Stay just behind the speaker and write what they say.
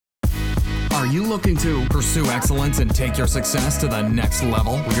you looking to pursue excellence and take your success to the next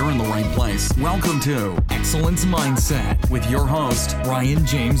level? Well, you're in the right place. Welcome to Excellence Mindset with your host, Ryan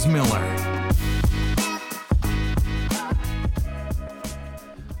James Miller.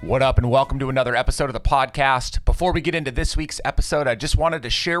 What up, and welcome to another episode of the podcast. Before we get into this week's episode, I just wanted to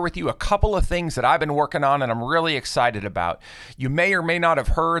share with you a couple of things that I've been working on and I'm really excited about. You may or may not have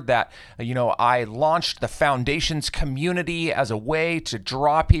heard that, I launched the Foundations community as a way to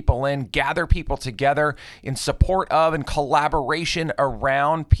draw people in, gather people together in support of and collaboration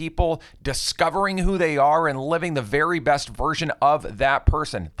around people discovering who they are and living the very best version of that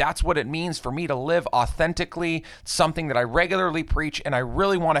person. That's what it means for me to live authentically, something that I regularly preach and I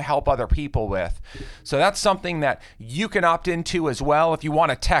really want to help other people with. So that's something that you can opt into as well. If you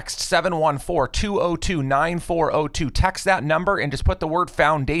want to text 714-202-9402, text that number and just put the word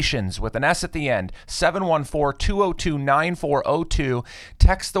Foundations with an S at the end, 714-202-9402.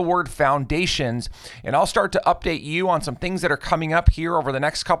 Text the word Foundations and I'll start to update you on some things that are coming up here over the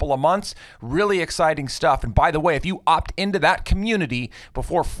next couple of months. Really exciting stuff. And by the way, if you opt into that community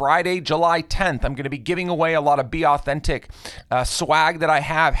before Friday, July 10th, I'm going to be giving away a lot of Be Authentic swag that I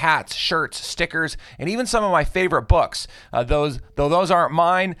have, hats, shirts, stickers, and even some of my favorite books. Though those aren't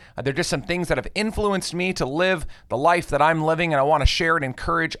mine, they're just some things that have influenced me to live the life that I'm living, and I want to share and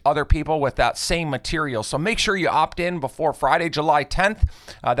encourage other people with that same material. So make sure you opt in before Friday, July 10th.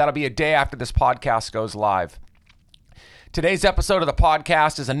 That'll be a day after this podcast goes live. Today's episode of the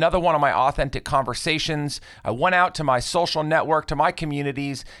podcast is another one of my authentic conversations. I went out to my social network, to my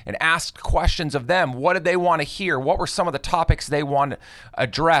communities, and asked questions of them. What did they want to hear? What were some of the topics they want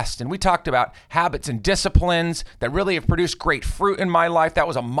addressed? And we talked about habits and disciplines that really have produced great fruit in my life. That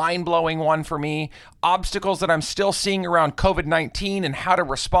was a mind-blowing one for me. Obstacles that I'm still seeing around COVID-19 and how to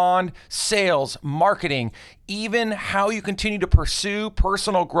respond, sales, marketing, even how you continue to pursue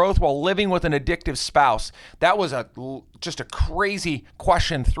personal growth while living with an addictive spouse. That was just a crazy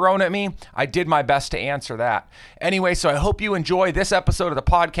question thrown at me. I did my best to answer that. Anyway, so I hope you enjoy this episode of the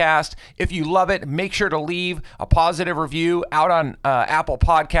podcast. If you love it, make sure to leave a positive review out on Apple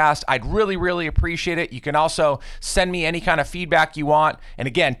Podcast. I'd really, really appreciate it. You can also send me any kind of feedback you want. And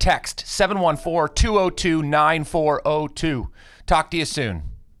again, text 714-202-9402. Talk to you soon.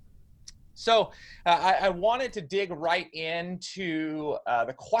 So I wanted to dig right into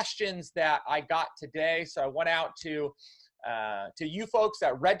the questions that I got today. So I went out to you folks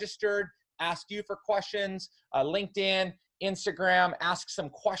that registered, asked you for questions, LinkedIn, Instagram, asked some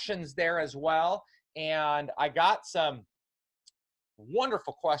questions there as well. And I got some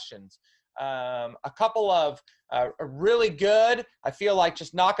wonderful questions. A couple of really good, I feel like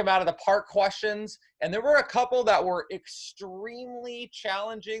just knock them out of the park questions. And there were a couple that were extremely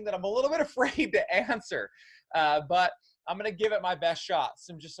challenging that I'm a little bit afraid to answer. But I'm going to give it my best shot.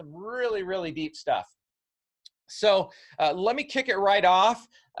 Some really, really deep stuff. So let me kick it right off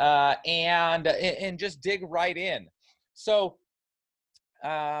and just dig right in. So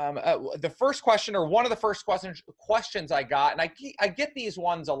the first question, or one of the first questions I got, and I get these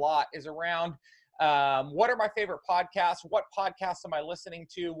ones a lot, is around what are my favorite podcasts? What podcasts am I listening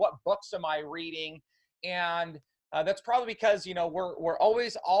to? What books am I reading? And that's probably because, we're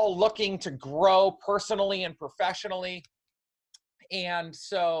always all looking to grow personally and professionally. And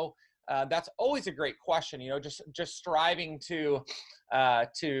so that's always a great question, just striving to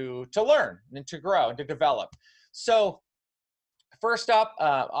learn and to grow and to develop. So first up,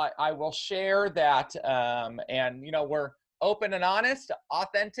 I will share that, we're open and honest,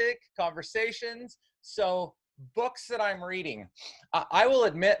 authentic conversations. So books that I'm reading, I will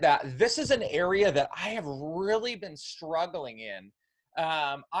admit that this is an area that I have really been struggling in.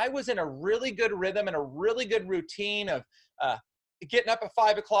 I was in a really good rhythm and a really good routine of getting up at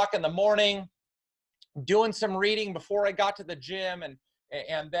 5 o'clock in the morning, doing some reading before I got to the gym, and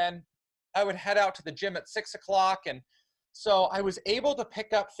then I would head out to the gym at 6 o'clock. And so I was able to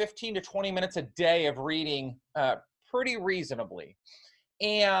pick up 15 to 20 minutes a day of reading pretty reasonably.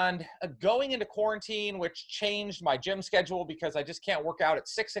 And going into quarantine, which changed my gym schedule because I just can't work out at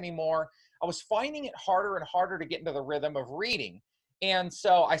 6 anymore, I was finding it harder and harder to get into the rhythm of reading. And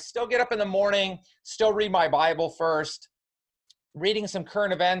so I still get up in the morning, still read my Bible first, reading some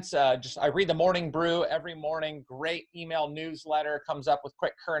current events. I read the Morning Brew every morning. Great email newsletter, comes up with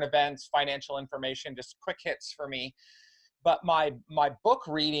quick current events, financial information, just quick hits for me. But my book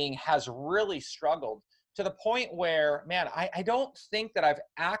reading has really struggled to the point where, man, I don't think that I've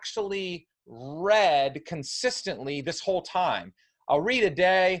actually read consistently this whole time. I'll read a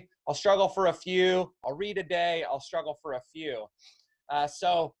day, I'll struggle for a few. I'll read a day, I'll struggle for a few.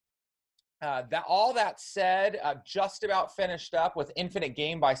 So All that said, I've just about finished up with Infinite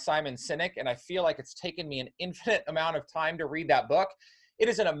Game by Simon Sinek, and I feel like it's taken me an infinite amount of time to read that book. It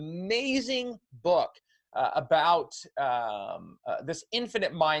is an amazing book about this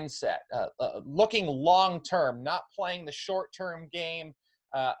infinite mindset, looking long-term, not playing the short-term game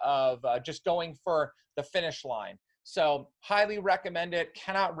of just going for the finish line. So highly recommend it,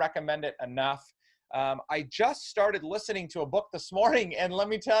 cannot recommend it enough. I just started listening to a book this morning, and let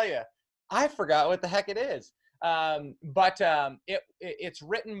me tell you, I forgot what the heck it is. It's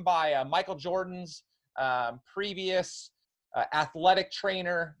written by Michael Jordan's previous athletic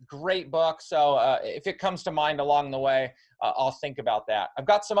trainer. Great book. So if it comes to mind along the way, I'll think about that. I've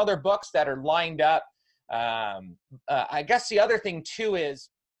got some other books that are lined up. I guess the other thing too is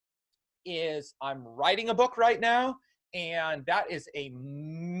I'm writing a book right now, and that is a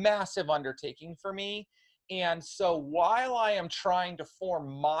massive undertaking for me. And so while I am trying to form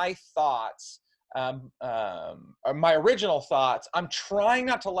my thoughts, or my original thoughts, I'm trying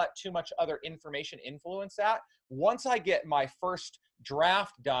not to let too much other information influence that. Once I get my first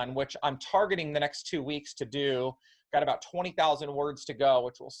draft done, which I'm targeting the next 2 weeks to do, got about 20,000 words to go,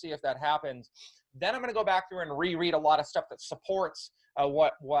 which we'll see if that happens. Then I'm going to go back through and reread a lot of stuff that supports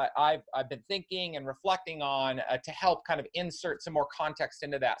what I've been thinking and reflecting on to help kind of insert some more context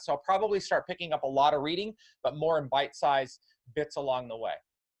into that. So I'll probably start picking up a lot of reading, but more in bite-sized bits along the way.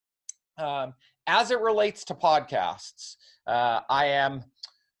 As it relates to podcasts, I am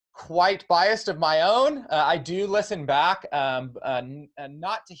quite biased of my own. I do listen back,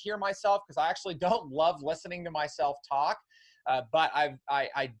 not to hear myself, because I actually don't love listening to myself talk. But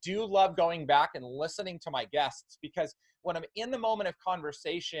I do love going back and listening to my guests, because when I'm in the moment of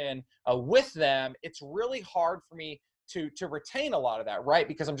conversation with them, it's really hard for me to retain a lot of that, right?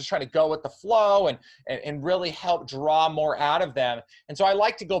 Because I'm just trying to go with the flow and really help draw more out of them. And so I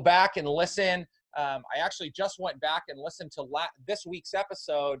like to go back and listen. I actually just went back and listened to this week's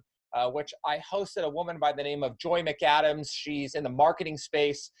episode, which I hosted a woman by the name of Joy McAdams. She's in the marketing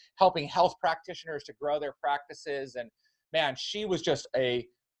space, helping health practitioners to grow their practices. And man, she was just a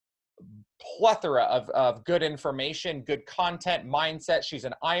plethora of good information, good content, mindset. She's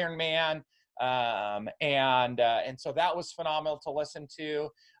an Ironman. And so that was phenomenal to listen to.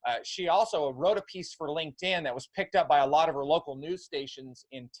 She also wrote a piece for LinkedIn that was picked up by a lot of her local news stations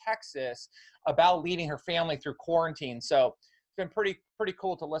in Texas about leading her family through quarantine. So it's been pretty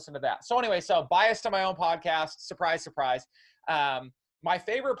cool to listen to that. So anyway, so biased to my own podcast, surprise, surprise. My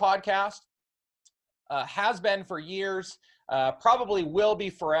favorite podcast has been for years, probably will be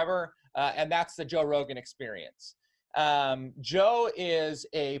forever, and that's the Joe Rogan Experience. Joe is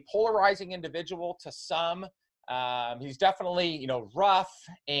a polarizing individual to some. He's definitely, rough,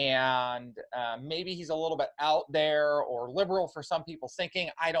 and maybe he's a little bit out there or liberal for some people's thinking.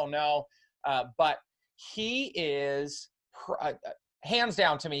 I don't know. But he is, hands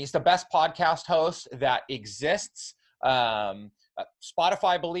down to me, he's the best podcast host that exists.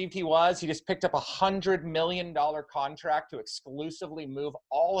 Spotify believed he was. He just picked up $100 million contract to exclusively move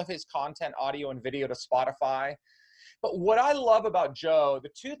all of his content, audio and video, to Spotify. But what I love about Joe, the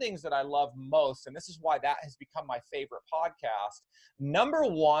two things that I love most, and this is why that has become my favorite podcast, number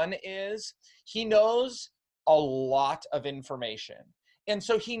one is he knows a lot of information. And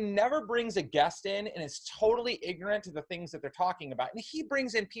so he never brings a guest in and is totally ignorant to the things that they're talking about. And he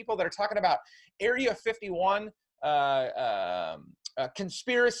brings in people that are talking about Area 51,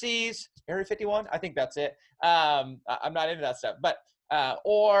 conspiracies, Area 51, I think that's it. I'm not into that stuff, but,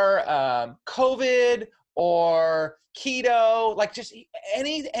 or COVID, or keto, like just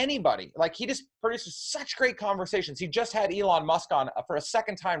anybody. Like he just produces such great conversations. He just had Elon Musk on for a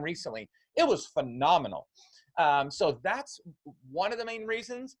second time recently. It was phenomenal. So that's one of the main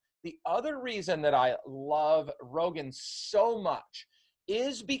reasons. The other reason that I love Rogan so much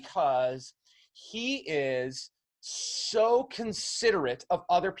is because he is so considerate of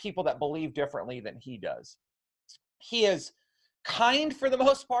other people that believe differently than he does. He is kind for the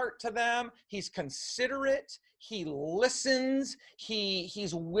most part to them. He's considerate. He listens.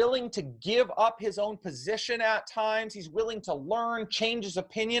 He's willing to give up his own position at times. He's willing to learn, change his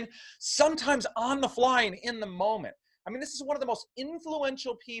opinion, sometimes on the fly and in the moment. I mean, this is one of the most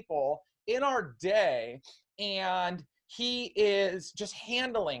influential people in our day, and he is just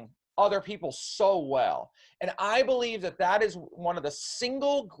handling other people so well. And I believe that that is one of the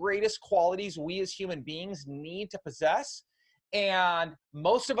single greatest qualities we as human beings need to possess. And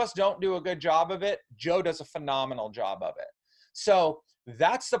most of us don't do a good job of it. Joe does a phenomenal job of it. So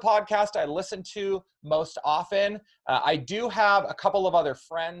that's the podcast I listen to most often. I do have a couple of other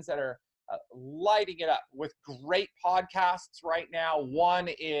friends that are lighting it up with great podcasts right now. One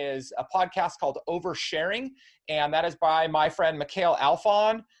is a podcast called Oversharing, and that is by my friend Mikhail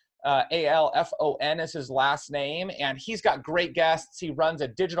Alfon. Alfon is his last name, and he's got great guests. He runs a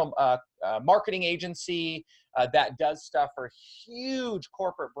digital marketing agency that does stuff for huge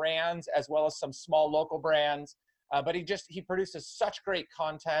corporate brands as well as some small local brands. But he produces such great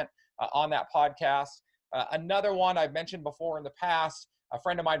content on that podcast. Another one I've mentioned before in the past, a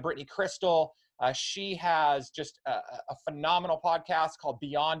friend of mine, Brittany Crystal, she has just a phenomenal podcast called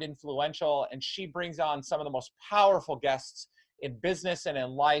Beyond Influential, and she brings on some of the most powerful guests in business and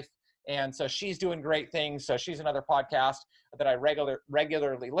in life. And so she's doing great things. So she's another podcast that I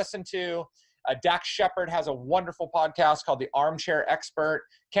regularly listen to. Dax Shepard has a wonderful podcast called The Armchair Expert.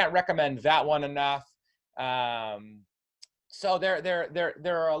 Can't recommend that one enough. So there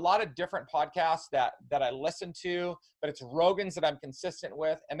are a lot of different podcasts that I listen to, but it's Rogan's that I'm consistent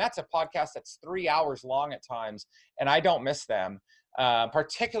with. And that's a podcast that's 3 hours long at times, and I don't miss them,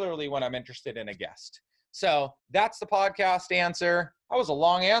 particularly when I'm interested in a guest. So that's the podcast answer. That was a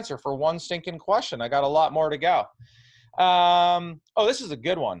long answer for one stinking question. I got a lot more to go. Oh, this is a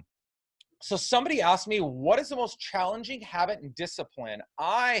good one. So somebody asked me, what is the most challenging habit and discipline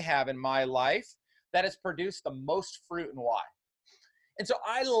I have in my life that has produced the most fruit, and why? And so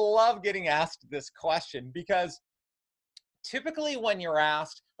I love getting asked this question, because typically when you're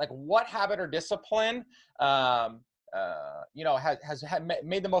asked, like, what habit or discipline, has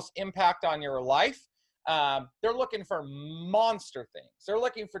made the most impact on your life, they're looking for monster things. They're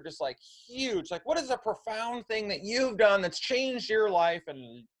looking for just like huge, like, what is a profound thing that you've done that's changed your life,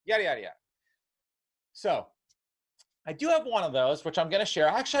 and yada, yada, yada. So I do have one of those, which I'm going to share.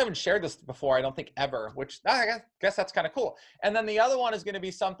 I actually haven't shared this before, I don't think ever, which I guess that's kind of cool. And then the other one is going to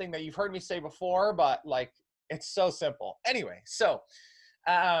be something that you've heard me say before, but like, it's so simple. Anyway, so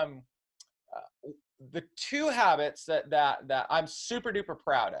the two habits that I'm super duper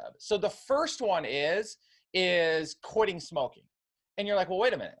proud of. So the first one is quitting smoking. And you're like, well,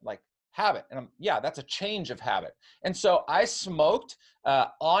 wait a minute, like, habit. And yeah, that's a change of habit. And so I smoked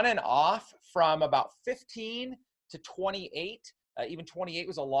on and off from about 15 to 28. Even 28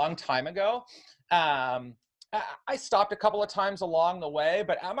 was a long time ago. I stopped a couple of times along the way,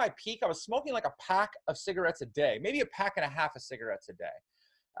 but at my peak, I was smoking like a pack of cigarettes a day, maybe a pack and a half of cigarettes a day.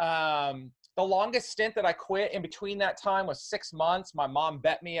 The longest stint that I quit in between that time was 6 months. My mom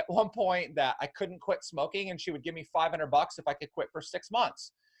bet me at one point that I couldn't quit smoking, and she would give me $500 if I could quit for 6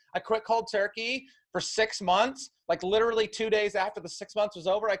 months. I quit cold turkey for 6 months. Like literally 2 days after the 6 months was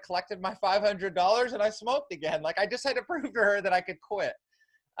over, I collected my $500 and I smoked again. Like, I just had to prove to her that I could quit.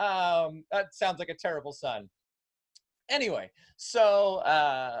 That sounds like a terrible son. Anyway, so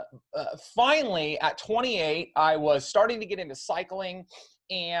finally at 28, I was starting to get into cycling,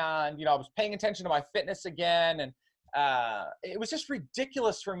 and I was paying attention to my fitness again, and it was just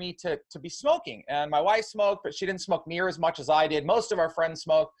ridiculous for me to be smoking. And my wife smoked, but she didn't smoke near as much as I did. Most of our friends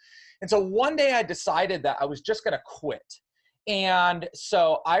smoked. And so one day I decided that I was just going to quit. And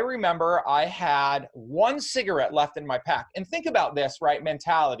so I remember I had one cigarette left in my pack. And think about this, right?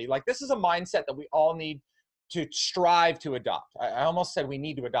 Mentality. Like, this is a mindset that we all need to strive to adopt. I almost said we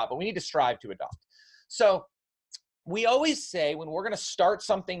need to adopt, but we need to strive to adopt. So we always say when we're going to start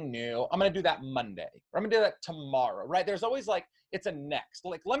something new, I'm going to do that Monday, or I'm going to do that tomorrow, right? There's always like, it's a next.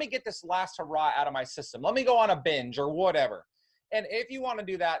 Like, let me get this last hurrah out of my system. Let me go on a binge or whatever. And if you want to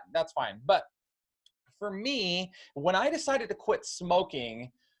do that, that's fine. But for me, when I decided to quit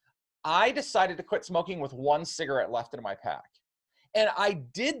smoking, I decided to quit smoking with one cigarette left in my pack. And I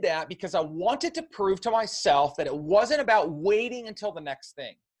did that because I wanted to prove to myself that it wasn't about waiting until the next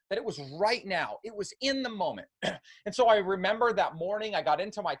thing, that it was right now. It was in the moment. And so I remember that morning I got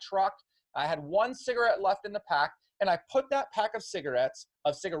into my truck. I had one cigarette left in the pack, and I put that pack of cigarette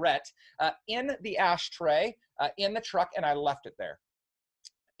in the ashtray in the truck, and I left it there.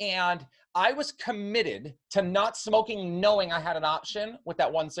 And I was committed to not smoking, knowing I had an option with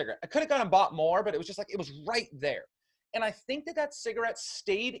that one cigarette. I could have gone and bought more, but it was just like, it was right there. And I think that cigarette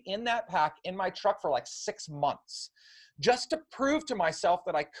stayed in that pack in my truck for like 6 months, just to prove to myself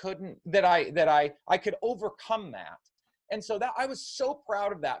that I could overcome that. And so that I was so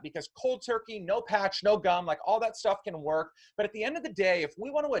proud of that, because cold turkey, no patch, no gum, like all that stuff can work. But at the end of the day, if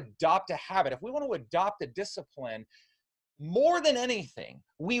we want to adopt a habit, if we want to adopt a discipline, more than anything,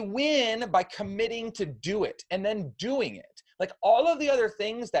 we win by committing to do it and then doing it. Like, all of the other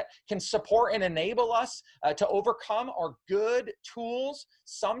things that can support and enable us to overcome are good tools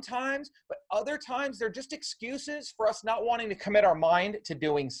sometimes, but other times they're just excuses for us not wanting to commit our mind to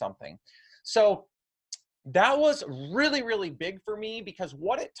doing something. So That was really, really big for me, because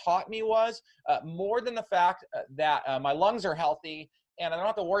what it taught me was more than the fact that my lungs are healthy and I don't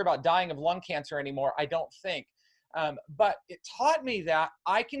have to worry about dying of lung cancer anymore, I don't think. But it taught me that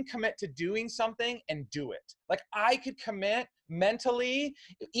I can commit to doing something and do it. Like, I could commit mentally,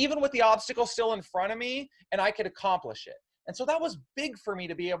 even with the obstacle still in front of me, and I could accomplish it. And so that was big for me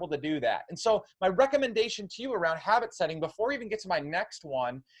to be able to do that. And so my recommendation to you around habit setting, before we even get to my next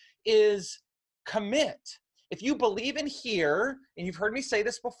one, is commit. If you believe in here, and you've heard me say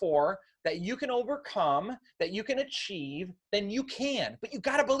this before, that you can overcome, that you can achieve, then you can. But you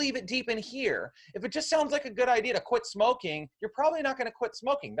got to believe it deep in here. If it just sounds like a good idea to quit smoking, you're probably not going to quit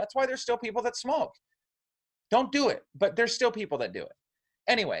smoking. That's why there's still people that smoke. Don't do it, but there's still people that do it.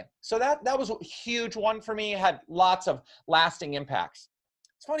 Anyway, so that was a huge one for me. It had lots of lasting impacts.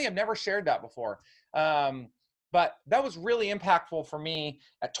 It's funny, I've never shared that before. But that was really impactful for me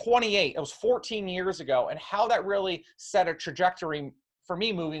at 28. It was 14 years ago, and how that really set a trajectory for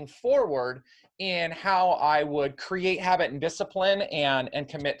me moving forward in how I would create habit and discipline and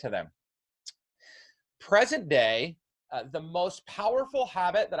commit to them. Present day, the most powerful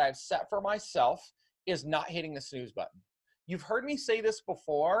habit that I've set for myself is not hitting the snooze button. You've heard me say this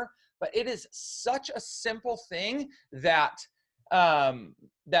before, but it is such a simple thing that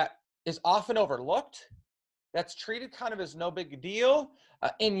that is often overlooked, that's treated kind of as no big deal,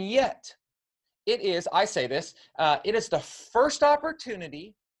 and yet it is, I say this, it is the first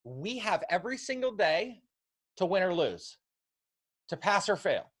opportunity we have every single day to win or lose, to pass or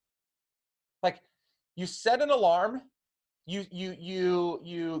fail. Like, you set an alarm,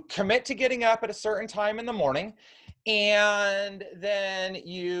 you commit to getting up at a certain time in the morning, and then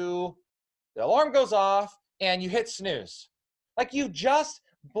the alarm goes off and you hit snooze. Like, you've just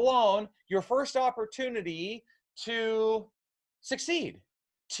blown your first opportunity to succeed,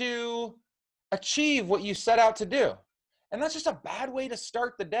 to achieve what you set out to do. And that's just a bad way to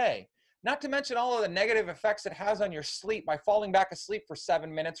start the day. Not to mention all of the negative effects it has on your sleep by falling back asleep for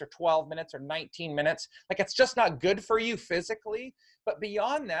 7 minutes or 12 minutes or 19 minutes. Like, it's just not good for you physically. But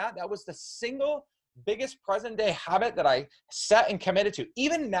beyond that, that was the single biggest present day habit that I set and committed to.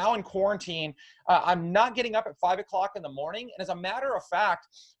 Even now in quarantine, I'm not getting up at 5 o'clock in the morning. And as a matter of fact,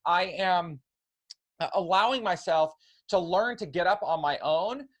 I am allowing myself to learn to get up on my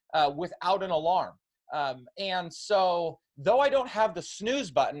own without an alarm. And so though I don't have the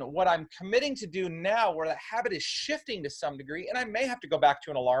snooze button, what I'm committing to do now, where that habit is shifting to some degree, and I may have to go back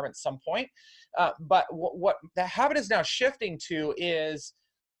to an alarm at some point, but what the habit is now shifting to is,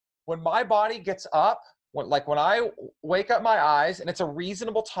 when my body gets up, when I wake up my eyes and it's a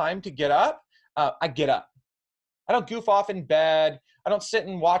reasonable time to get up, I get up. I don't goof off in bed. I don't sit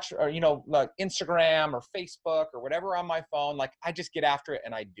and watch, or, like Instagram or Facebook or whatever on my phone. Like, I just get after it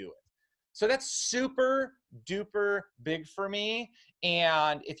and I do it. So that's super duper big for me.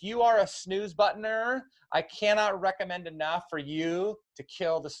 And if you are a snooze buttoner, I cannot recommend enough for you to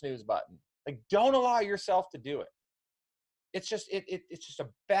kill the snooze button. Like, don't allow yourself to do it. It's just it's just a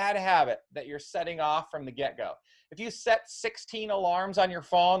bad habit that you're setting off from the get-go. If you set 16 alarms on your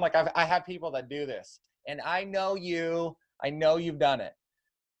phone, like I have people that do this, and I know you've done it.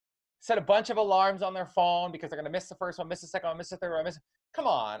 Set a bunch of alarms on their phone because they're going to miss the first one, miss the second one, miss the third one, come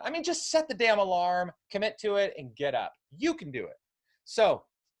on. I mean, just set the damn alarm, commit to it, and get up. You can do it. So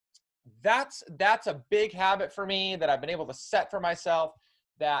that's a big habit for me that I've been able to set for myself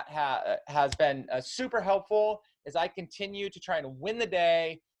that has been super helpful as I continue to try and win the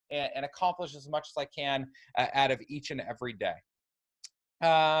day and accomplish as much as I can out of each and every day.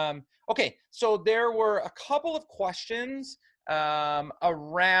 Okay, so there were a couple of questions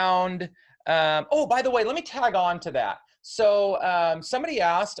around, oh, by the way, let me tag on to that. So somebody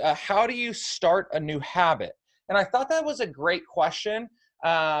asked, how do you start a new habit? And I thought that was a great question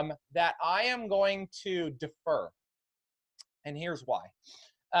that I am going to defer. And here's why.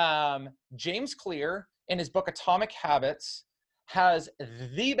 James Clear, in his book Atomic Habits, has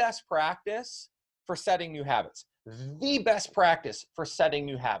the best practice for setting new habits. The best practice for setting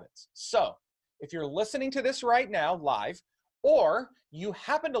new habits. So if you're listening to this right now live, or you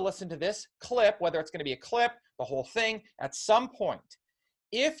happen to listen to this clip, whether it's going to be a clip, the whole thing, at some point,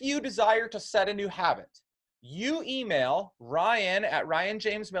 if you desire to set a new habit, you email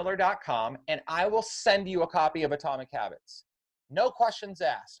Ryan@ryanjamesmiller.com and I will send you a copy of Atomic Habits. No questions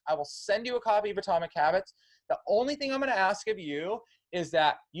asked. I will send you a copy of Atomic Habits. The only thing I'm going to ask of you is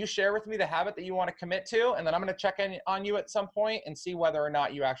that you share with me the habit that you want to commit to, and then I'm going to check in on you at some point and see whether or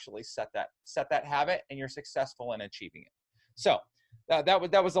not you actually set that habit and you're successful in achieving it. So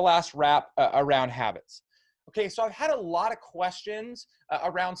that was the last wrap around habits. Okay, so I've had a lot of questions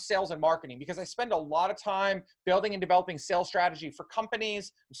around sales and marketing because I spend a lot of time building and developing sales strategy for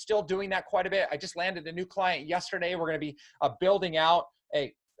companies. I'm still doing that quite a bit. I just landed a new client yesterday. We're going to be building out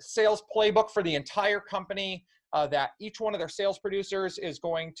a sales playbook for the entire company that each one of their sales producers is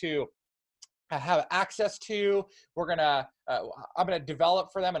going to have access to. I'm gonna develop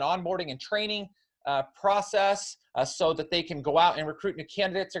for them an onboarding and training process so that they can go out and recruit new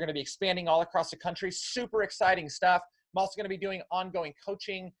candidates. They're gonna be expanding all across the country. Super exciting stuff. I'm also gonna be doing ongoing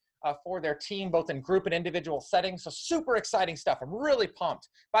coaching for their team, both in group and individual settings. So super exciting stuff. I'm really pumped.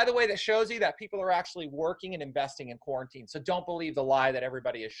 By the way, that shows you that people are actually working and investing in quarantine. So don't believe the lie that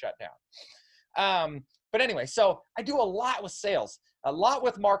everybody is shut down. But anyway, so I do a lot with sales, a lot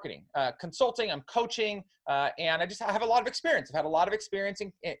with marketing, consulting, I'm coaching, and I have a lot of experience. I've had a lot of experience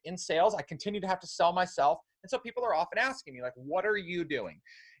in sales. I continue to have to sell myself. And so people are often asking me, like, what are you doing?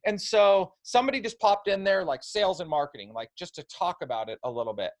 And so somebody just popped in there, like sales and marketing, like just to talk about it a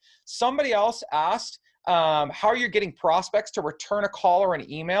little bit. Somebody else asked, how are you getting prospects to return a call or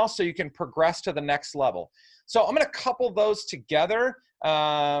an email so you can progress to the next level? So I'm going to couple those together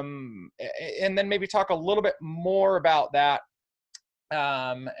and then maybe talk a little bit more about that.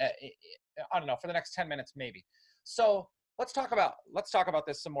 I don't know, for the next 10 minutes, maybe. So let's talk about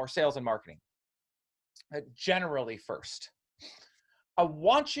this some more, sales and marketing. Generally first, I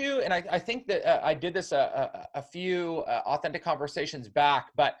want you, and I think that I did this a few authentic conversations back,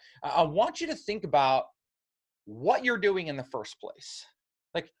 but I want you to think about what you're doing in the first place.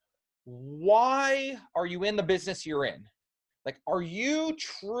 Like, why are you in the business you're in? Like, are you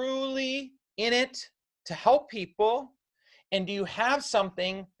truly in it to help people? And do you have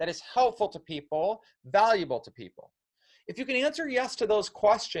something that is helpful to people, valuable to people? If you can answer yes to those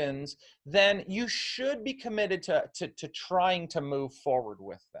questions, then you should be committed to trying to move forward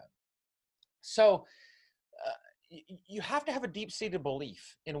with them. So you have to have a deep-seated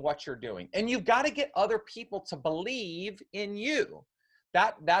belief in what you're doing. And you've got to get other people to believe in you.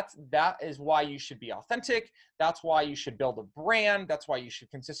 That is why you should be authentic. That's why you should build a brand. That's why you should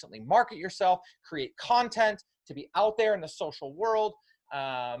consistently market yourself, create content to be out there in the social world,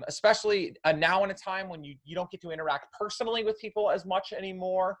 especially now in a time when you don't get to interact personally with people as much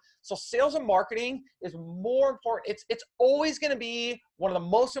anymore. So sales and marketing is more important. It's always going to be one of the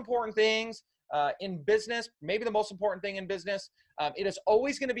most important things in business, maybe the most important thing in business. It is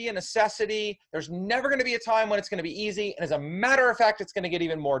always going to be a necessity. There's never going to be a time when it's going to be easy. And as a matter of fact, it's going to get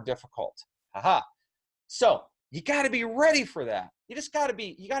even more difficult. So you got to be ready for that. You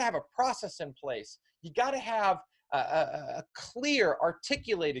got to have a process in place. You got to have a clear,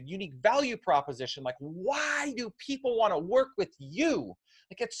 articulated, unique value proposition. Like, why do people want to work with you?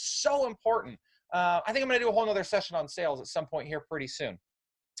 Like, it's so important. I think I'm going to do a whole nother session on sales at some point here pretty soon.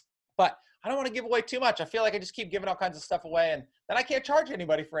 But I don't want to give away too much. I feel like I just keep giving all kinds of stuff away, and then I can't charge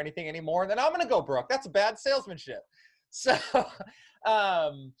anybody for anything anymore. And then I'm going to go broke. That's bad salesmanship. So,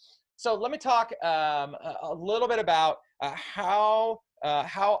 so let me talk a little bit about how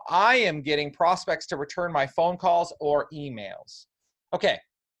I am getting prospects to return my phone calls or emails. Okay.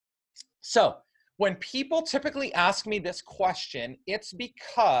 So when people typically ask me this question, it's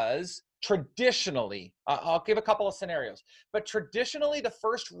because traditionally, I'll give a couple of scenarios, but traditionally the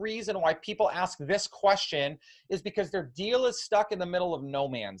first reason why people ask this question is because their deal is stuck in the middle of no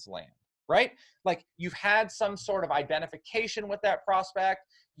man's land, right? Like, you've had some sort of identification with that prospect.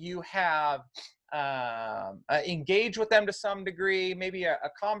 You have engaged with them to some degree, maybe a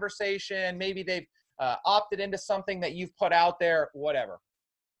conversation, maybe they've opted into something that you've put out there, whatever.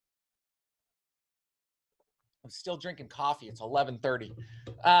 I'm still drinking coffee. It's 11:30.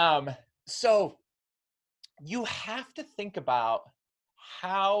 So you have to think about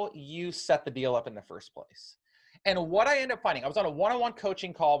how you set the deal up in the first place. And what I ended up finding, I was on a one-on-one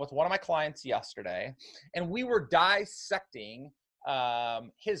coaching call with one of my clients yesterday, and we were dissecting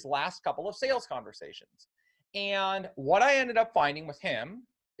his last couple of sales conversations. And what I ended up finding with him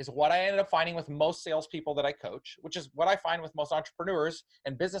is what I ended up finding with most salespeople that I coach, which is what I find with most entrepreneurs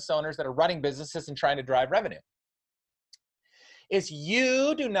and business owners that are running businesses and trying to drive revenue, is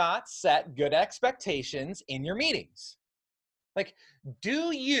you do not set good expectations in your meetings. Like,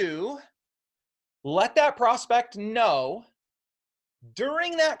 do you let that prospect know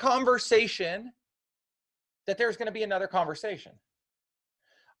during that conversation that there's going to be another conversation?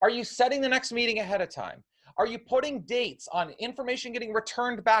 Are you setting the next meeting ahead of time? Are you putting dates on information getting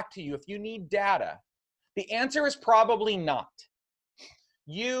returned back to you if you need data? The answer is probably not.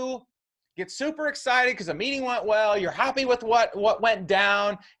 You get super excited because the meeting went well. You're happy with what went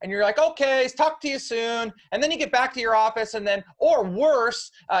down, and you're like, okay, talk to you soon. And then you get back to your office, and then, or worse,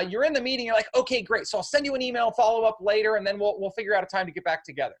 you're in the meeting. You're like, okay, great. So I'll send you an email, follow up later, and then we'll figure out a time to get back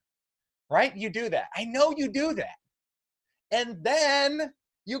together. Right? You do that. I know you do that. And then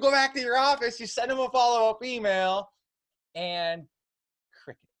you go back to your office, you send them a follow-up email, and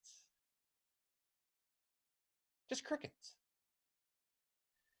crickets. Just crickets.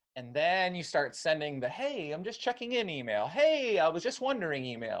 And then you start sending the, hey, I'm just checking in email. Hey, I was just wondering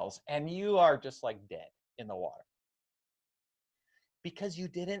emails. And you are just like dead in the water. Because you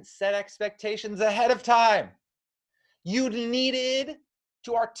didn't set expectations ahead of time. You needed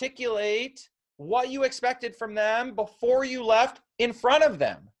to articulate what you expected from them before you left in front of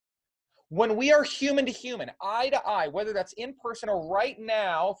them. When we are human to human, eye to eye, whether that's in person or right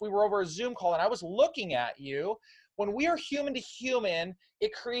now, if we were over a Zoom call and I was looking at you, when we are human to human,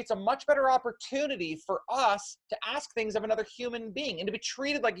 it creates a much better opportunity for us to ask things of another human being and to be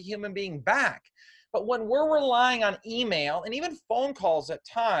treated like a human being back. But when we're relying on email and even phone calls at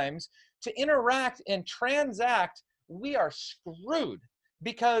times to interact and transact, we are screwed,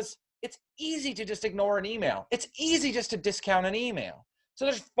 because it's easy to just ignore an email. It's easy just to discount an email. So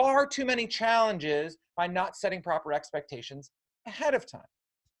there's far too many challenges by not setting proper expectations ahead of time.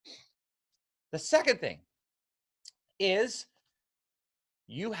 The second thing is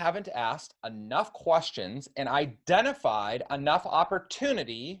you haven't asked enough questions and identified enough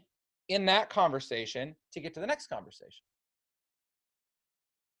opportunity in that conversation to get to the next conversation.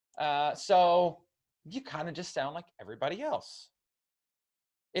 So you kind of just sound like everybody else.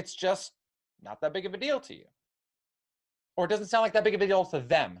 It's just not that big of a deal to you. Or it doesn't sound like that big of a deal to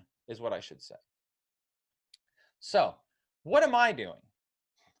them, is what I should say. So what am I doing?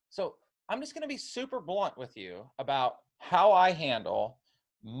 So I'm just going to be super blunt with you about how I handle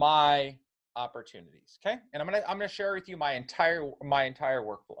my opportunities, okay? And I'm going to share with you my entire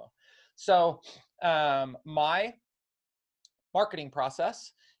workflow. So my marketing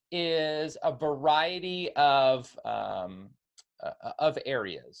process is a variety of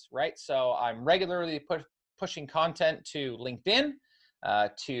areas, right? So I'm regularly pushing content to LinkedIn,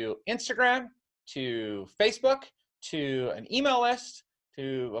 to Instagram, to Facebook, to an email list,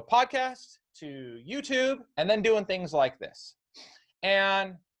 to a podcast, to YouTube, and then doing things like this.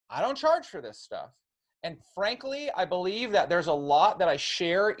 And I don't charge for this stuff. And frankly, I believe that there's a lot that I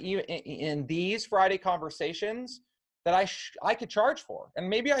share in these Friday conversations that I could charge for, and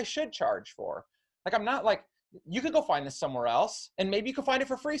maybe I should charge for. Like, I'm not like, you could go find this somewhere else, and maybe you could find it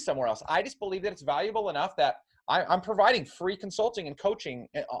for free somewhere else. I just believe that it's valuable enough that I'm providing free consulting and coaching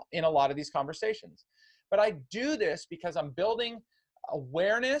in a lot of these conversations. But I do this because I'm building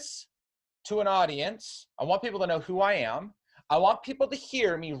awareness to an audience. I want people to know who I am. I want people to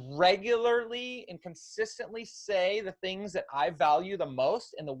hear me regularly and consistently say the things that I value the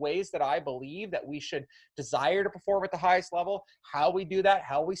most and the ways that I believe that we should desire to perform at the highest level, how we do that,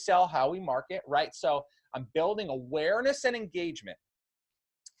 how we sell, how we market, right? So I'm building awareness and engagement.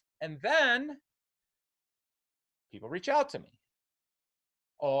 And then people reach out to me,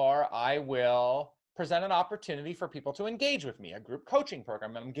 or I will present an opportunity for people to engage with me, a group coaching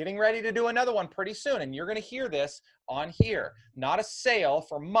program. I'm getting ready to do another one pretty soon, and you're going to hear this on here. Not a sale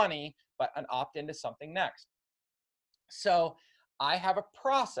for money, but an opt-in to something next. So I have a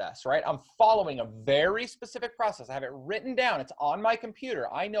process, right? I'm following a very specific process. I have it written down. It's on my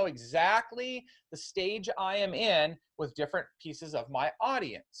computer. I know exactly the stage I am in with different pieces of my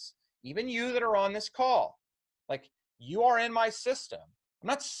audience. Even you that are on this call, like, you are in my system. I'm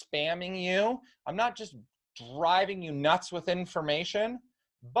not spamming you. I'm not just driving you nuts with information,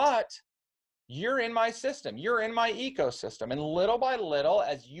 but you're in my system. You're in my ecosystem. And little by little,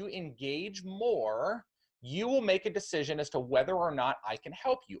 as you engage more, you will make a decision as to whether or not I can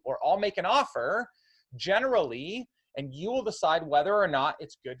help you, or I'll make an offer generally, and you will decide whether or not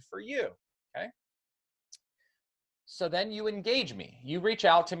it's good for you, okay? So then you engage me. You reach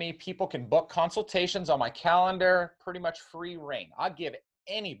out to me. People can book consultations on my calendar, pretty much free reign. I'll give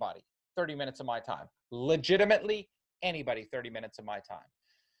anybody 30 minutes of my time. Legitimately, anybody 30 minutes of my time.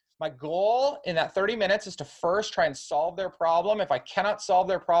 My goal in that 30 minutes is to first try and solve their problem. If I cannot solve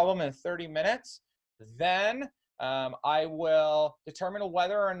their problem in 30 minutes, then I will determine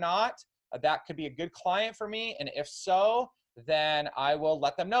whether or not that could be a good client for me. And if so, then I will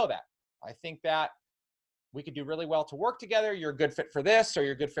let them know that. I think that we could do really well to work together. You're a good fit for this, or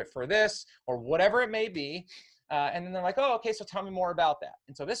you're a good fit for this, or whatever it may be. And then they're like, oh, okay, so tell me more about that.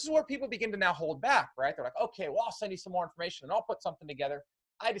 And so this is where people begin to now hold back, right? They're like, okay, well, I'll send you some more information and I'll put something together.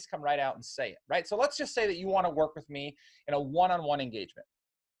 I just come right out and say it, right? So let's just say that you want to work with me in a one-on-one engagement.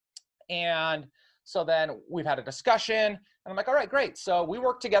 And so then we've had a discussion, and I'm like, all right, great. So we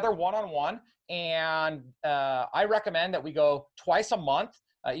work together one-on-one, and I recommend that we go twice a month.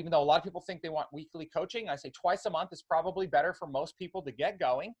 Even though a lot of people think they want weekly coaching, I say twice a month is probably better for most people to get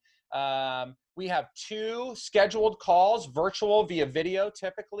going. We have 2 scheduled calls, virtual via video,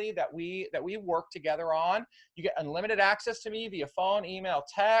 typically that we work together on. You get unlimited access to me via phone, email,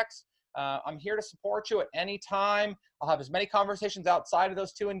 text. I'm here to support you at any time. I'll have as many conversations outside of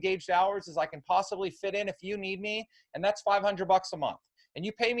those 2 engaged hours as I can possibly fit in if you need me, and that's $500 a month. And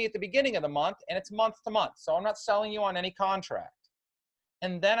you pay me at the beginning of the month, and it's month to month, so I'm not selling you on any contract.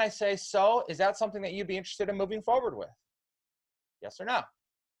 And then I say, so is that something that you'd be interested in moving forward with? Yes or no?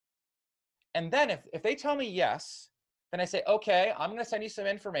 And then if they tell me yes, then I say, okay, I'm going to send you some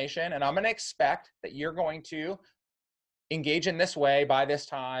information, and I'm going to expect that you're going to engage in this way by this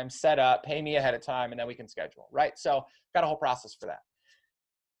time, set up, pay me ahead of time, and then we can schedule, right? So got a whole process for that.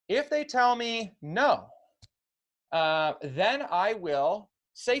 If they tell me no, then I will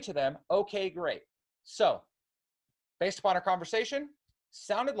say to them, okay, great. So based upon our conversation,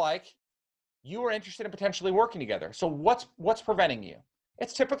 sounded like you were interested in potentially working together. So what's preventing you?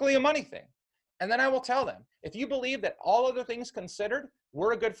 It's typically a money thing. And then I will tell them, if you believe that all other things considered,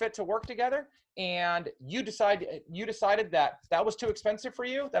 we're a good fit to work together, and you decided that that was too expensive for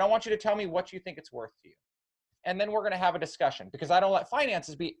you, then I want you to tell me what you think it's worth to you. And then we're going to have a discussion, because I don't let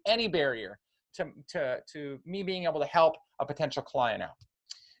finances be any barrier to me being able to help a potential client out.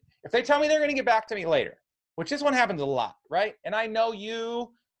 If they tell me they're going to get back to me later, which this one happens a lot, right? And I know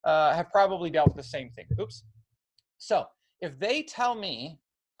you have probably dealt with the same thing. Oops. So if they tell me,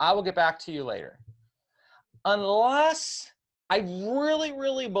 I will get back to you later, unless I really,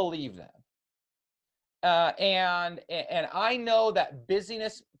 really believe them, and I know that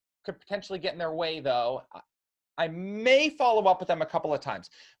busyness could potentially get in their way, though, I may follow up with them a couple of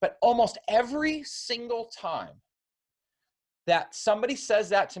times. But almost every single time that somebody says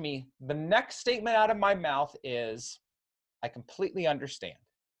that to me, the next statement out of my mouth is, I completely understand.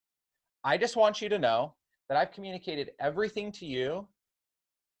 I just want you to know that I've communicated everything to you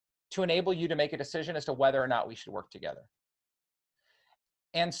to enable you to make a decision as to whether or not we should work together.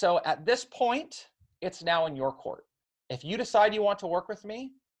 And so at this point, it's now in your court. If you decide you want to work with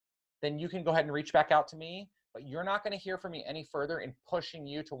me, then you can go ahead and reach back out to me, but you're not going to hear from me any further in pushing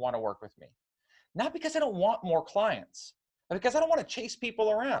you to want to work with me. Not because I don't want more clients, but because I don't want to chase people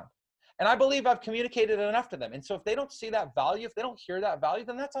around. And I believe I've communicated enough to them. And so if they don't see that value, if they don't hear that value,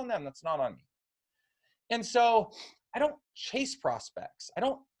 then that's on them. That's not on me. And so I don't chase prospects. I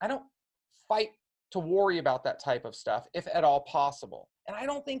don't fight to worry about that type of stuff, if at all possible. And I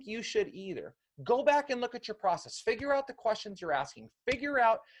don't think you should either. Go back and look at your process. Figure out the questions you're asking. Figure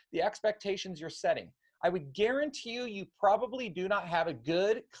out the expectations you're setting. I would guarantee you probably do not have a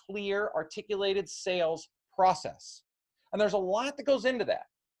good, clear, articulated sales process. And there's a lot that goes into that.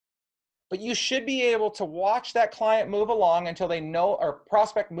 But you should be able to watch that client move along until they know, or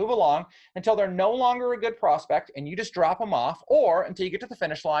prospect move along until they're no longer a good prospect and you just drop them off, or until you get to the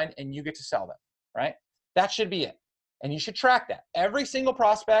finish line and you get to sell them, right? That should be it. And you should track that. Every single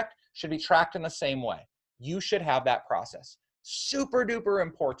prospect should be tracked in the same way. You should have that process. Super duper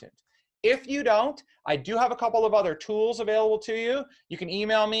important. If you don't, I do have a couple of other tools available to you. You can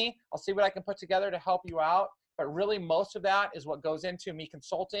email me. I'll see what I can put together to help you out. But really, most of that is what goes into me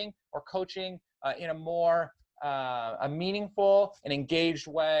consulting or coaching in a more a meaningful and engaged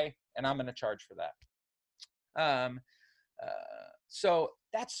way, and I'm going to charge for that. So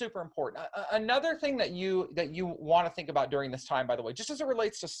that's super important. Another thing that you want to think about during this time, by the way, just as it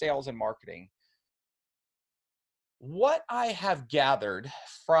relates to sales and marketing, what I have gathered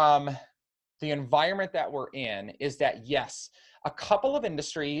from the environment that we're in is that, yes, a couple of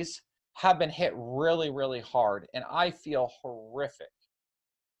industries have been hit really, really hard. And I feel horrific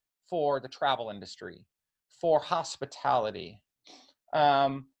for the travel industry, for hospitality,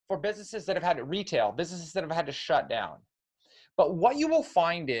 for businesses that have had to retail, businesses that have had to shut down. But what you will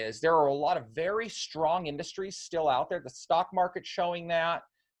find is there are a lot of very strong industries still out there. The stock market's showing that.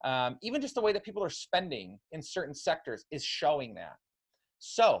 Even just the way that people are spending in certain sectors is showing that.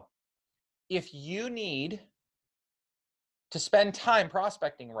 So if you need to spend time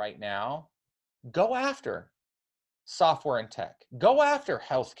prospecting right now, go after software and tech. Go after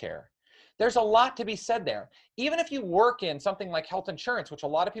healthcare. There's a lot to be said there. Even if you work in something like health insurance, which a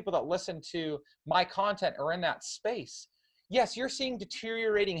lot of people that listen to my content are in that space. Yes, you're seeing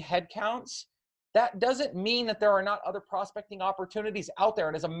deteriorating headcounts. That doesn't mean that there are not other prospecting opportunities out there.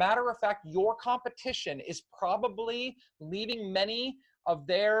 And as a matter of fact, your competition is probably leaving many of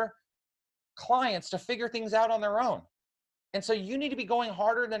their clients to figure things out on their own. And so you need to be going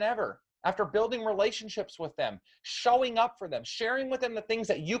harder than ever after building relationships with them, showing up for them, sharing with them the things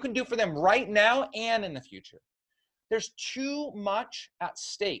that you can do for them right now and in the future. There's too much at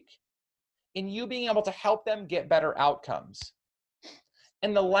stake in you being able to help them get better outcomes.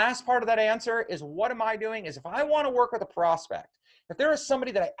 And the last part of that answer is, what am I doing? Is if I want to work with a prospect, if there is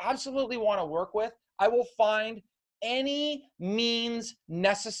somebody that I absolutely want to work with, I will find any means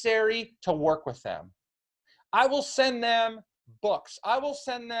necessary to work with them. I will send them books. I will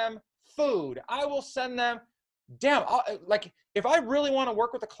send them food. I will send them, like if I really want to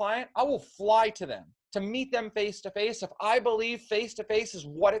work with a client, I will fly to them to meet them face to face. If I believe face to face is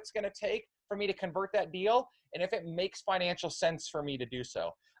what it's going to take for me to convert that deal, and if it makes financial sense for me to do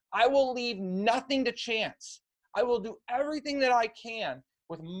so, I will leave nothing to chance. I will do everything that I can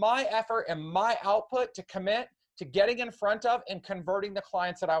with my effort and my output to commit to getting in front of and converting the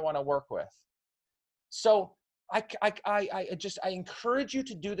clients that I want to work with. So I encourage you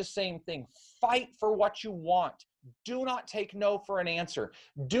to do the same thing. Fight for what you want. Do not take no for an answer.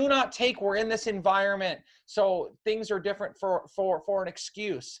 Do not take we're in this environment, so things are different for an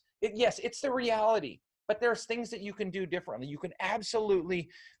excuse. Yes, it's the reality, but there's things that you can do differently. You can absolutely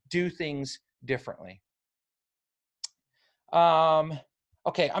do things differently.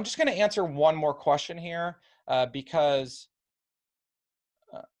 Okay, I'm just going to answer one more question here because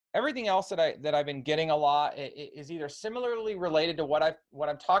everything else that I've been getting a lot is either similarly related to what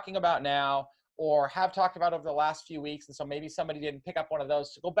I'm talking about now, or have talked about over the last few weeks. And so maybe somebody didn't pick up one of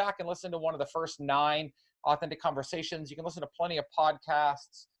those. So go back and listen to one of the first 9 authentic conversations. You can listen to plenty of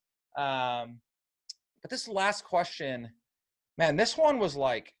podcasts. But this last question, man, this one was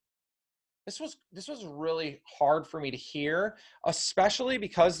like, this was really hard for me to hear, especially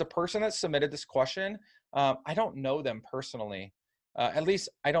because the person that submitted this question, I don't know them personally. At least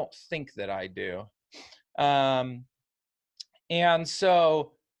I don't think that I do. And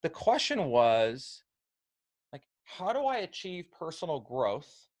so the question was, like, how do I achieve personal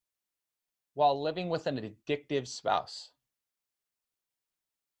growth while living with an addictive spouse?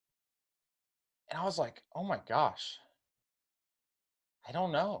 And I was like, oh my gosh, I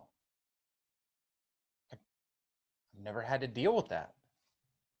don't know. I've never had to deal with that.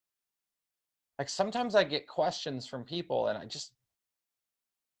 Like sometimes I get questions from people and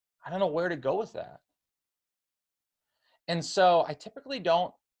I don't know where to go with that. And so I typically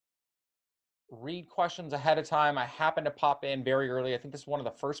don't read questions ahead of time. I happen to pop in very early. I think this is one of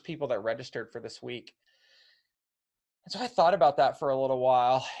the first people that registered for this week. And so I thought about that for a little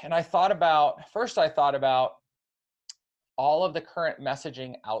while. And I thought about all of the current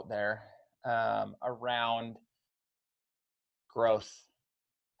messaging out there around growth,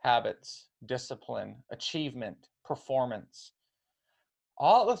 habits, discipline, achievement, performance,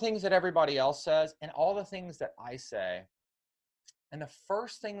 all the things that everybody else says and all the things that I say. And the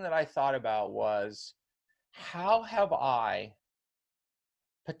first thing that I thought about was, how have I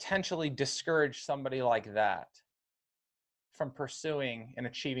potentially discouraged somebody like that from pursuing and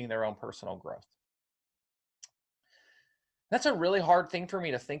achieving their own personal growth? That's a really hard thing for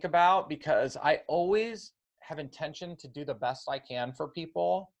me to think about because I always have intention to do the best I can for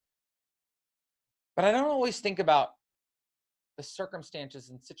people, but I don't always think about the circumstances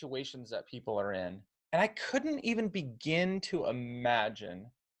and situations that people are in. And I couldn't even begin to imagine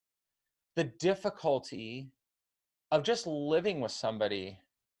the difficulty of just living with somebody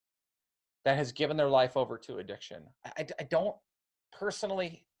that has given their life over to addiction. I don't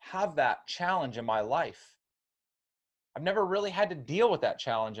personally have that challenge in my life. I've never really had to deal with that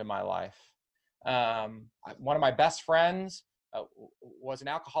challenge in my life. One of my best friends was an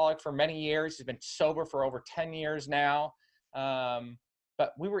alcoholic for many years. He's been sober for over 10 years now.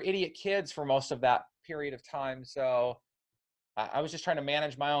 But we were idiot kids for most of that period of time. So I was just trying to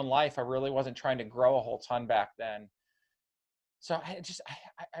manage my own life. I really wasn't trying to grow a whole ton back then. So I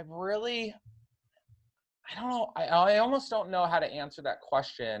don't know. I almost don't know how to answer that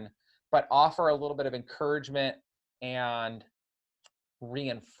question, but offer a little bit of encouragement and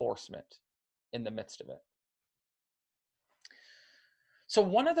reinforcement in the midst of it. So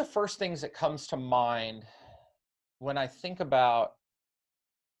one of the first things that comes to mind when I think about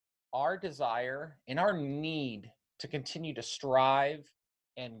our desire and our need to continue to strive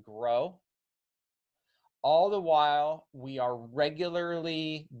and grow, all the while we are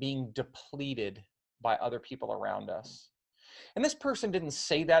regularly being depleted by other people around us. And this person didn't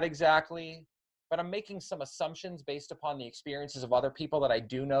say that exactly, but I'm making some assumptions based upon the experiences of other people that I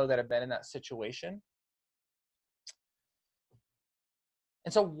do know that have been in that situation.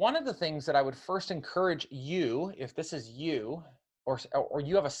 And so one of the things that I would first encourage you, if this is you, or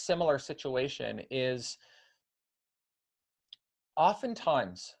you have a similar situation, is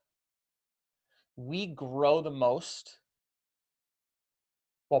Oftentimes, we grow the most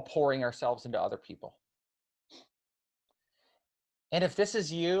while pouring ourselves into other people. And if this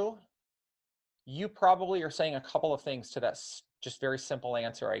is you, you probably are saying a couple of things to that just very simple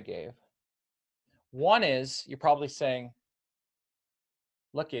answer I gave. One is you're probably saying,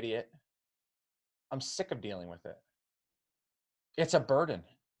 look, idiot, I'm sick of dealing with it. It's a burden.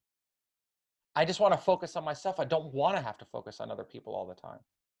 I just want to focus on myself. I don't want to have to focus on other people all the time.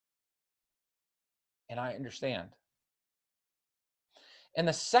 And I understand. And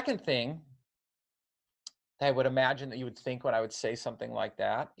the second thing that I would imagine that you would think when I would say something like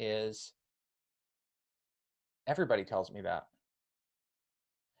that is, everybody tells me that.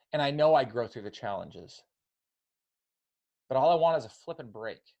 And I know I grow through the challenges. But all I want is a flippin'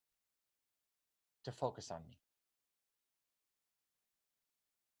 break to focus on me.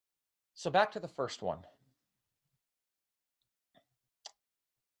 So back to the first one.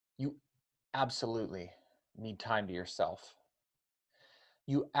 You absolutely need time to yourself.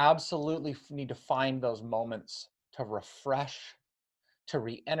 You absolutely need to find those moments to refresh, to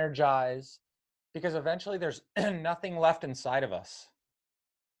re-energize, because eventually there's nothing left inside of us.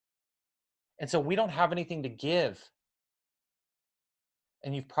 And so we don't have anything to give.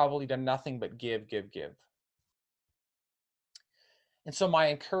 And you've probably done nothing but give, give, give. And so my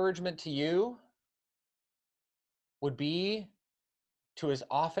encouragement to you would be to, as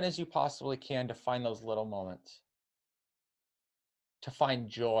often as you possibly can, to find those little moments, to find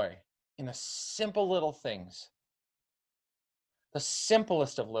joy in the simple little things, the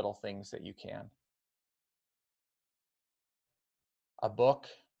simplest of little things that you can. A book,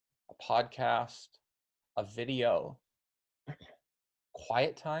 a podcast, a video,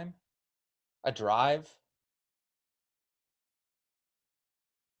 quiet time, a drive.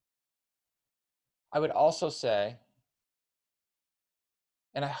 I would also say,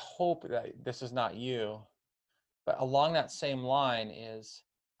 and I hope that this is not you, but along that same line is,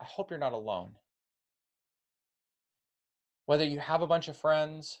 I hope you're not alone. Whether you have a bunch of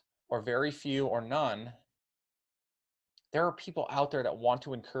friends or very few or none, there are people out there that want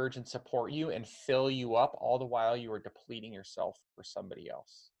to encourage and support you and fill you up all the while you are depleting yourself for somebody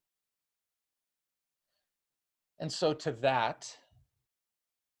else. And so to that,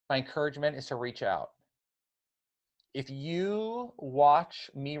 my encouragement is to reach out. If you watch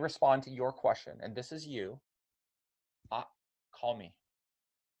me respond to your question, and this is you, call me,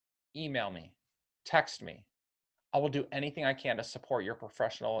 email me, text me. I will do anything I can to support your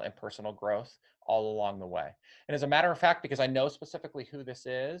professional and personal growth all along the way. And as a matter of fact, because I know specifically who this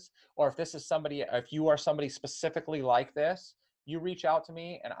is, or if this is somebody, if you are somebody specifically like this, you reach out to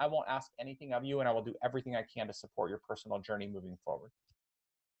me and I won't ask anything of you, and I will do everything I can to support your personal journey moving forward.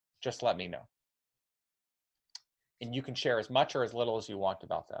 Just let me know. And you can share as much or as little as you want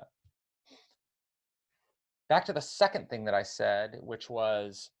about that. Back to the second thing that I said, which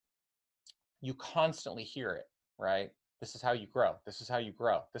was, you constantly hear it, right? This is how you grow. This is how you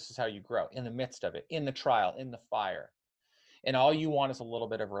grow. This is how you grow, in the midst of it, in the trial, in the fire. And all you want is a little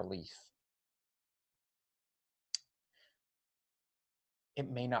bit of relief. It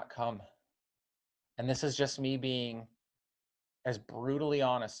may not come. And this is just me being as brutally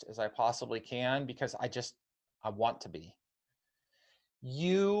honest as I possibly can, because I want to be.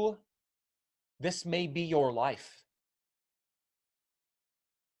 This may be your life.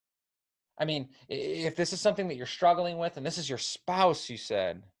 I mean, if this is something that you're struggling with, and this is your spouse, you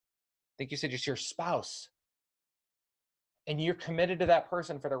said, I think you said just your spouse, and you're committed to that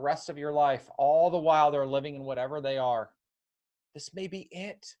person for the rest of your life, all the while they're living in whatever they are, this may be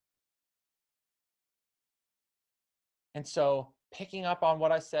it. And so picking up on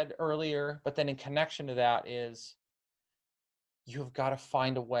what I said earlier, but then in connection to that, is you've got to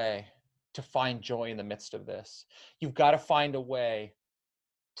find a way to find joy in the midst of this. You've got to find a way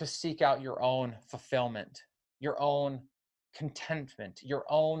to seek out your own fulfillment, your own contentment, your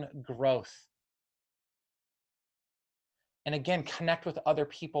own growth. And again, connect with other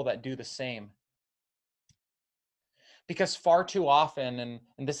people that do the same. Because far too often,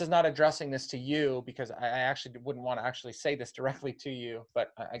 and this is not addressing this to you, because I actually wouldn't want to actually say this directly to you,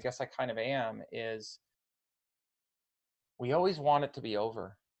 but I guess I kind of am, is we always want it to be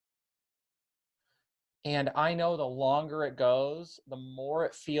over. And I know the longer it goes, the more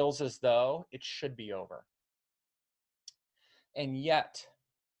it feels as though it should be over. And yet,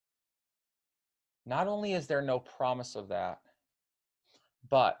 not only is there no promise of that,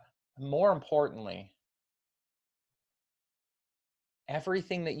 but more importantly,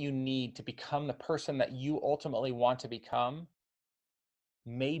 everything that you need to become the person that you ultimately want to become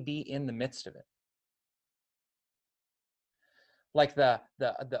may be in the midst of it. like the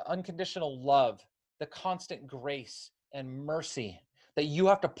unconditional love, the constant grace and mercy that you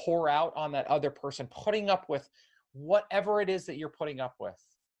have to pour out on that other person, putting up with whatever it is that you're putting up with.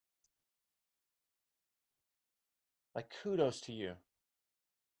 Like, kudos to you.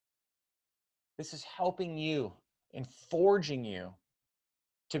 This is helping you and forging you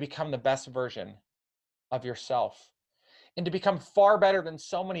to become the best version of yourself and to become far better than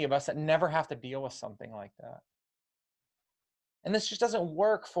so many of us that never have to deal with something like that. And this just doesn't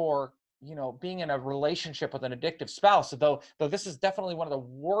work for, being in a relationship with an addictive spouse, though this is definitely one of the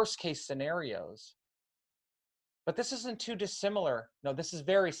worst case scenarios. But this isn't too dissimilar. No, this is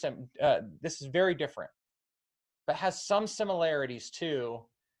very different, but has some similarities to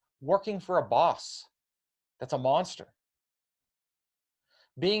working for a boss that's a monster.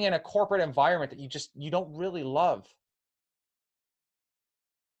 Being in a corporate environment that you don't really love.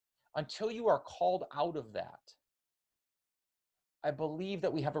 Until you are called out of that, I believe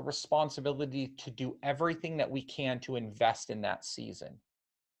that we have a responsibility to do everything that we can to invest in that season.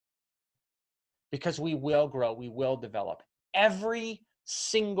 Because we will grow, we will develop. Every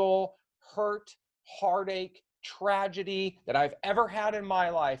single hurt, heartache, tragedy that I've ever had in my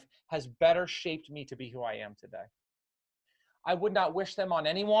life has better shaped me to be who I am today. I would not wish them on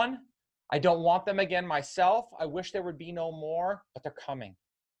anyone. I don't want them again myself. I wish there would be no more, but they're coming.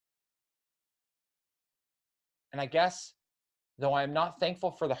 And I guess, though I am not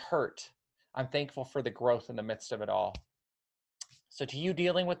thankful for the hurt, I'm thankful for the growth in the midst of it all. So to you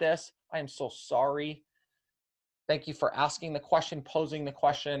dealing with this, I am so sorry. Thank you for asking the question, posing the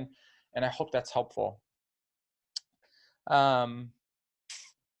question, and I hope that's helpful. So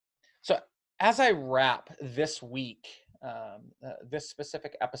as I wrap this week, this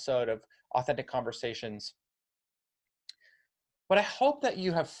specific episode of Authentic Conversations, what I hope that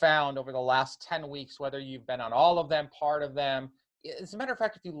you have found over the last 10 weeks, whether you've been on all of them, part of them, as a matter of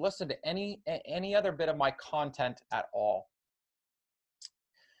fact, if you listen to any other bit of my content at all,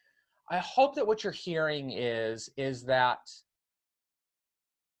 I hope that what you're hearing is that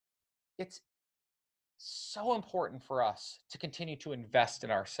it's so important for us to continue to invest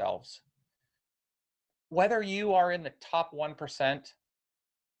in ourselves. Whether you are in the top 1%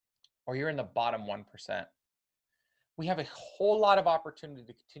 or you're in the bottom 1%, we have a whole lot of opportunity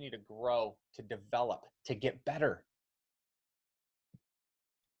to continue to grow, to develop, to get better.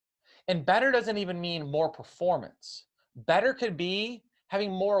 And better doesn't even mean more performance. Better could be having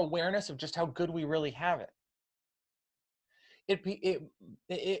more awareness of just how good we really have it.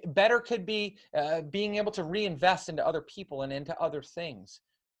 It better could be being able to reinvest into other people and into other things.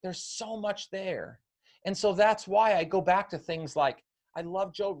 There's so much there. And so that's why I go back to things like, I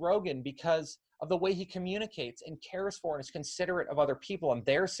love Joe Rogan because of the way he communicates and cares for and is considerate of other people and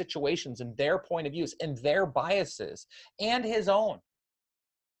their situations and their point of views and their biases and his own.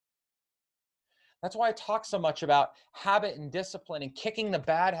 That's why I talk so much about habit and discipline and kicking the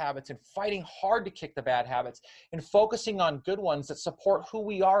bad habits and fighting hard to kick the bad habits and focusing on good ones that support who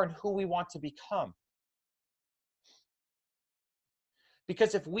we are and who we want to become.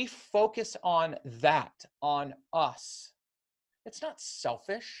 Because if we focus on that, on us, it's not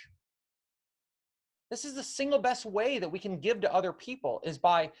selfish. This is the single best way that we can give to other people is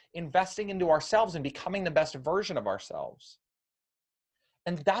by investing into ourselves and becoming the best version of ourselves.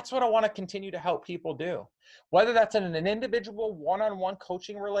 And that's what I want to continue to help people do. Whether that's in an individual one-on-one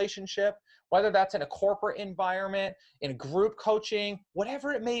coaching relationship, whether that's in a corporate environment, in group coaching,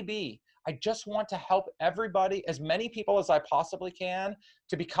 whatever it may be, I just want to help everybody, as many people as I possibly can,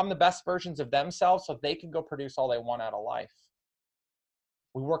 to become the best versions of themselves so they can go produce all they want out of life.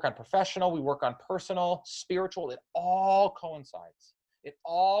 We work on professional, we work on personal, spiritual, it all coincides. It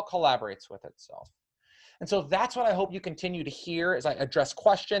all collaborates with itself. And so that's what I hope you continue to hear as I address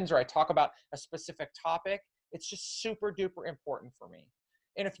questions or I talk about a specific topic. It's just super duper important for me.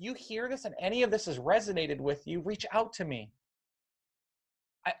 And if you hear this and any of this has resonated with you, reach out to me.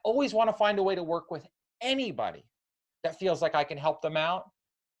 I always want to find a way to work with anybody that feels like I can help them out.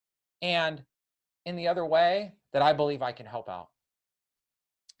 And in the other way that I believe I can help out.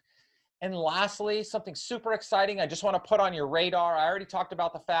 And lastly, something super exciting I just want to put on your radar. I already talked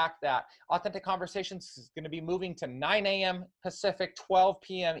about the fact that Authentic Conversations is going to be moving to 9 a.m. Pacific, 12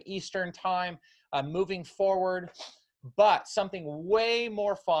 p.m. Eastern time moving forward. But something way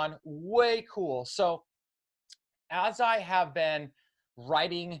more fun, way cool. So as I have been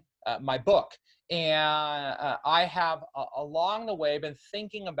writing my book, and I have along the way been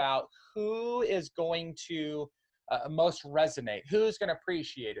thinking about who is going to most resonate, who's going to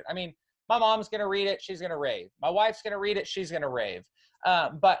appreciate it. I mean, My mom's going to read it. She's going to rave. My wife's going to read it. She's going to rave.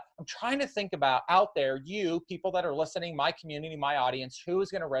 But I'm trying to think about out there, you people that are listening, my community, my audience, who is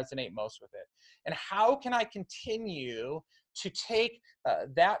going to resonate most with it? And how can I continue to take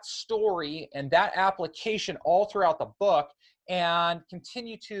that story and that application all throughout the book and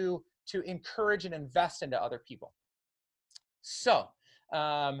continue to encourage and invest into other people? So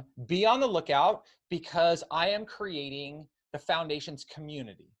be on the lookout, because I am creating the Foundations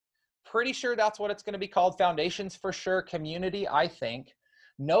community. Pretty sure that's what it's going to be called. Foundations for sure. Community, I think.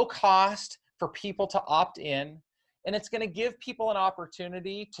 No cost for people to opt in. And it's going to give people an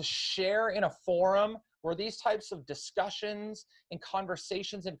opportunity to share in a forum where these types of discussions and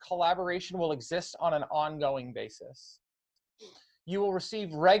conversations and collaboration will exist on an ongoing basis. You will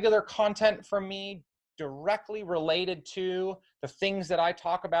receive regular content from me directly related to the things that I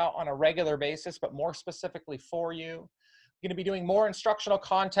talk about on a regular basis, but more specifically for you. I'm going to be doing more instructional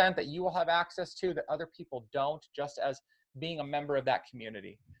content that you will have access to that other people don't, just as being a member of that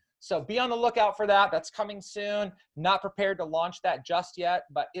community. So be on the lookout for that. That's coming soon. Not prepared to launch that just yet,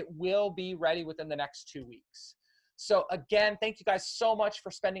 but it will be ready within the next 2 weeks. So again, thank you guys so much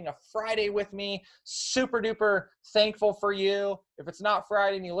for spending a Friday with me. Super duper thankful for you. If it's not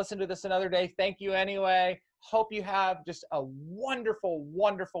Friday and you listen to this another day, thank you anyway. Hope you have just a wonderful,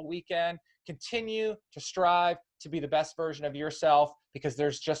 wonderful weekend. Continue to strive to be the best version of yourself, because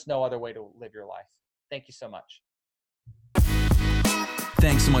there's just no other way to live your life. Thank you so much.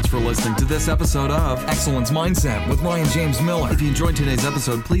 Thanks so much for listening to this episode of Excellence Mindset with Ryan James Miller. If you enjoyed today's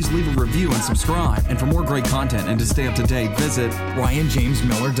episode, please leave a review and subscribe. And for more great content and to stay up to date, visit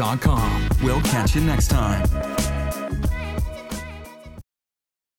RyanJamesMiller.com. We'll catch you next time.